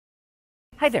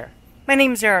Hi there, my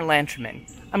name is Aaron Lanterman.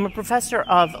 I'm a professor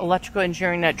of electrical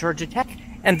engineering at Georgia Tech,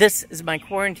 and this is my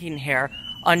quarantine hair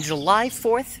on July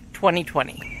 4th,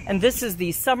 2020. And this is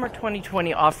the summer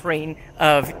 2020 offering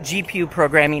of GPU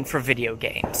programming for video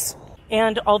games.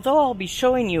 And although I'll be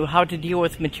showing you how to deal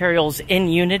with materials in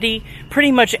Unity,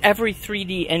 pretty much every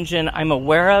 3D engine I'm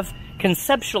aware of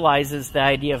conceptualizes the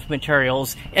idea of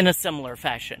materials in a similar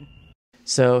fashion.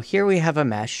 So here we have a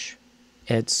mesh.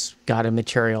 It's got a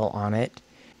material on it.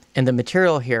 And the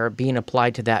material here being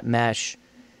applied to that mesh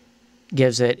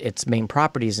gives it its main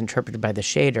properties interpreted by the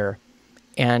shader.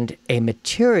 And a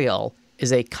material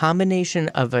is a combination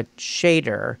of a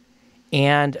shader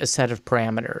and a set of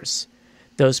parameters.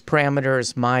 Those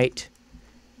parameters might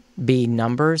be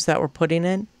numbers that we're putting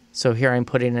in. So here I'm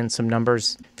putting in some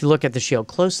numbers. If you look at the shield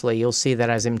closely, you'll see that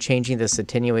as I'm changing this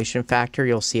attenuation factor,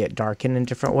 you'll see it darken in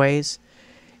different ways.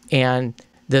 And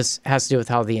this has to do with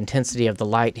how the intensity of the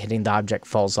light hitting the object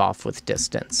falls off with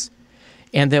distance.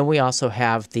 And then we also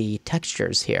have the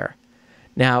textures here.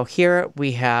 Now here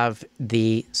we have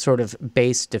the sort of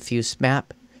base diffuse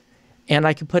map, and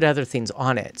I can put other things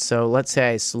on it. So let's say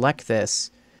I select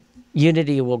this.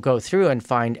 Unity will go through and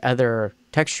find other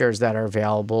textures that are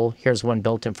available. Here's one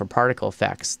built in for particle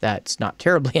effects. That's not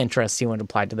terribly interesting when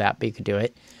applied to that, but you could do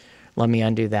it. Let me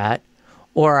undo that.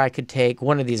 Or I could take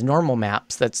one of these normal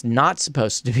maps that's not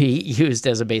supposed to be used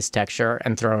as a base texture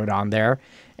and throw it on there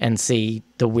and see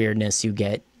the weirdness you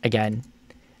get. Again,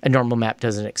 a normal map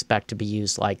doesn't expect to be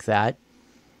used like that.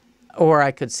 Or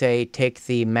I could say take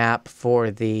the map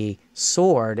for the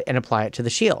sword and apply it to the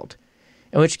shield.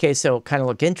 In which case it'll kind of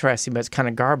look interesting, but it's kind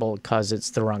of garbled because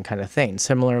it's the wrong kind of thing.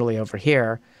 Similarly over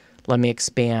here, let me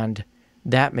expand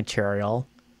that material.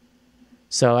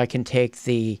 So I can take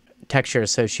the texture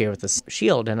associated with the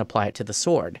shield and apply it to the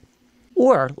sword.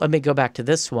 Or let me go back to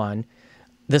this one.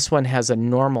 This one has a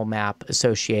normal map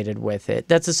associated with it.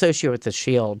 That's associated with the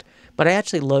shield, but I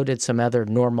actually loaded some other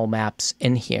normal maps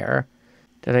in here.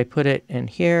 Did I put it in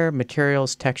here?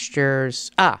 Materials,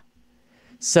 textures.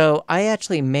 So I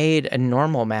actually made a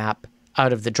normal map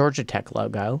out of the Georgia Tech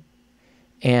logo.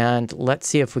 And let's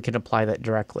see if we can apply that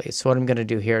directly. So what I'm going to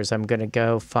do here is I'm going to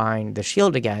go find the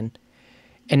shield again.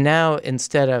 And now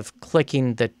instead of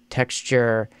clicking the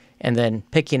texture and then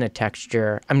picking a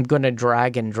texture, I'm going to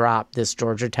drag and drop this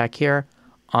Georgia Tech here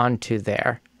onto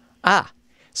there.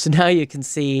 So now you can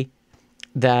see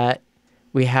that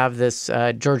we have this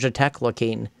Georgia Tech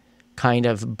looking kind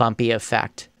of bumpy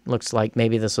effect. Looks like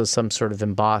maybe this was some sort of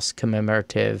embossed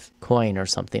commemorative coin or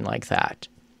something like that.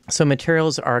 So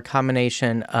materials are a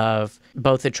combination of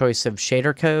both a choice of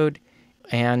shader code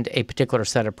and a particular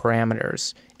set of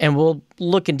parameters. And we'll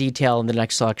look in detail in the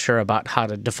next lecture about how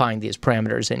to define these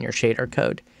parameters in your shader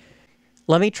code.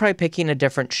 Let me try picking a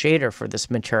different shader for this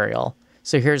material.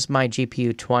 So here's my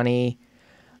GPU 20.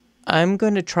 I'm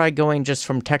going to try going just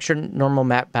from texture normal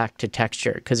map back to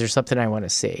texture because there's something I want to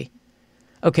see.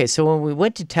 Okay, so when we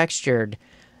went to textured,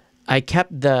 I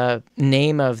kept the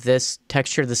name of this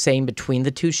texture the same between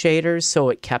the two shaders, so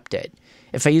it kept it.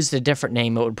 If I used a different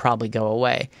name, it would probably go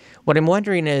away. What I'm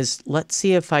wondering is, let's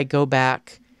see if I go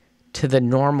back to the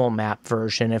normal map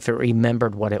version, if it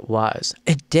remembered what it was.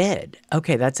 It did.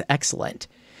 Okay, that's excellent.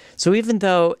 So even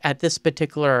though at this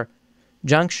particular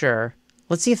juncture,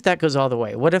 let's see if that goes all the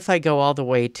way. What if I go all the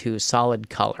way to solid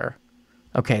color?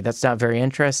 Okay, that's not very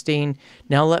interesting.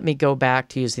 Now let me go back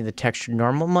to using the texture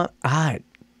normal map. It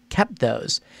kept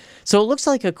those. So it looks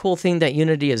like a cool thing that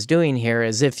Unity is doing here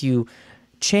is if you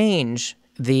change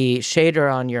the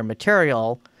shader on your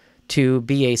material to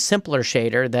be a simpler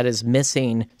shader that is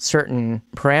missing certain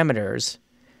parameters,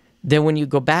 then when you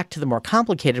go back to the more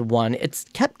complicated one, it's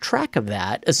kept track of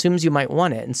that, assumes you might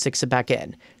want it, and sticks it back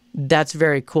in. That's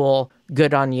very cool.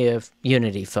 Good on you,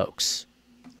 Unity folks.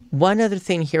 One other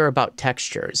thing here about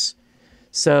textures.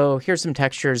 So here's some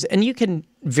textures, and you can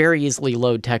very easily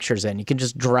load textures in. You can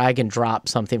just drag and drop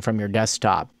something from your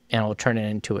desktop, and it'll turn it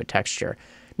into a texture.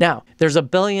 Now, there's a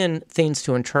billion things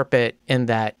to interpret in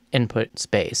that input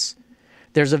space.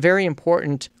 There's a very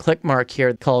important click mark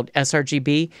here called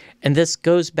sRGB, and this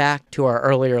goes back to our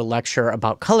earlier lecture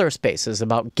about color spaces,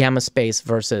 about gamma space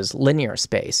versus linear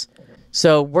space.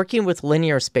 So working with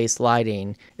linear space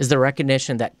lighting is the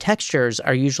recognition that textures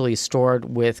are usually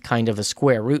stored with kind of a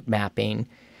square root mapping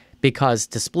because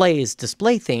displays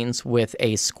display things with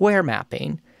a square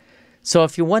mapping. So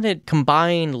if you want to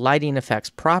combine lighting effects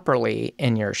properly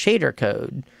in your shader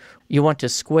code, you want to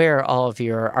square all of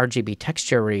your RGB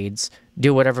texture reads,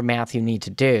 do whatever math you need to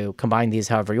do, combine these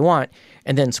however you want,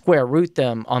 and then square root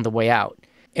them on the way out.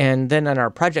 And then in our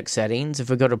project settings, if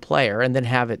we go to player and then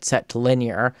have it set to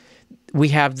linear, we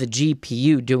have the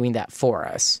GPU doing that for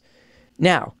us.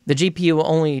 Now, the GPU will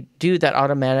only do that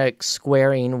automatic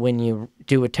squaring when you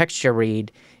do a texture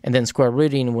read and then square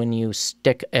rooting when you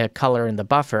stick a color in the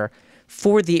buffer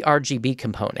for the RGB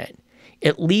component.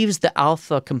 It leaves the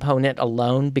alpha component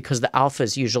alone because the alpha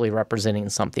is usually representing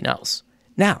something else.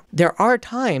 Now, there are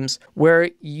times where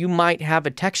you might have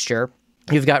a texture.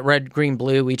 You've got red, green,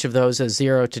 blue, each of those is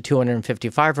 0 to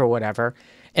 255 or whatever,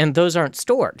 and those aren't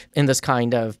stored in this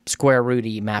kind of square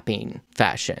rooty mapping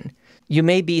fashion. You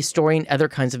may be storing other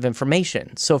kinds of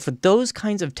information. So for those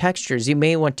kinds of textures, you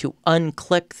may want to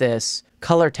unclick this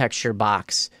color texture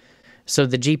box so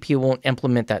the GPU won't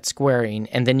implement that squaring,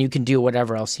 and then you can do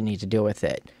whatever else you need to do with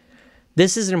it.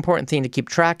 This is an important thing to keep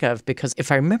track of because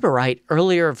if I remember right,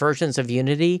 earlier versions of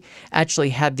Unity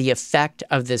actually had the effect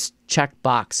of this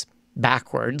checkbox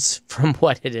backwards from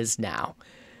what it is now.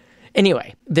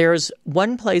 Anyway, there's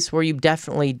one place where you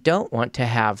definitely don't want to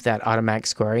have that automatic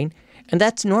squaring, and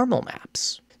that's normal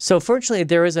maps. So fortunately,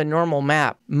 there is a normal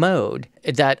map mode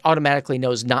that automatically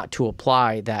knows not to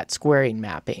apply that squaring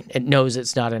mapping. It knows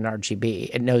it's not an RGB.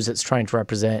 It knows it's trying to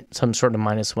represent some sort of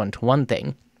 -1 to 1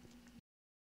 thing.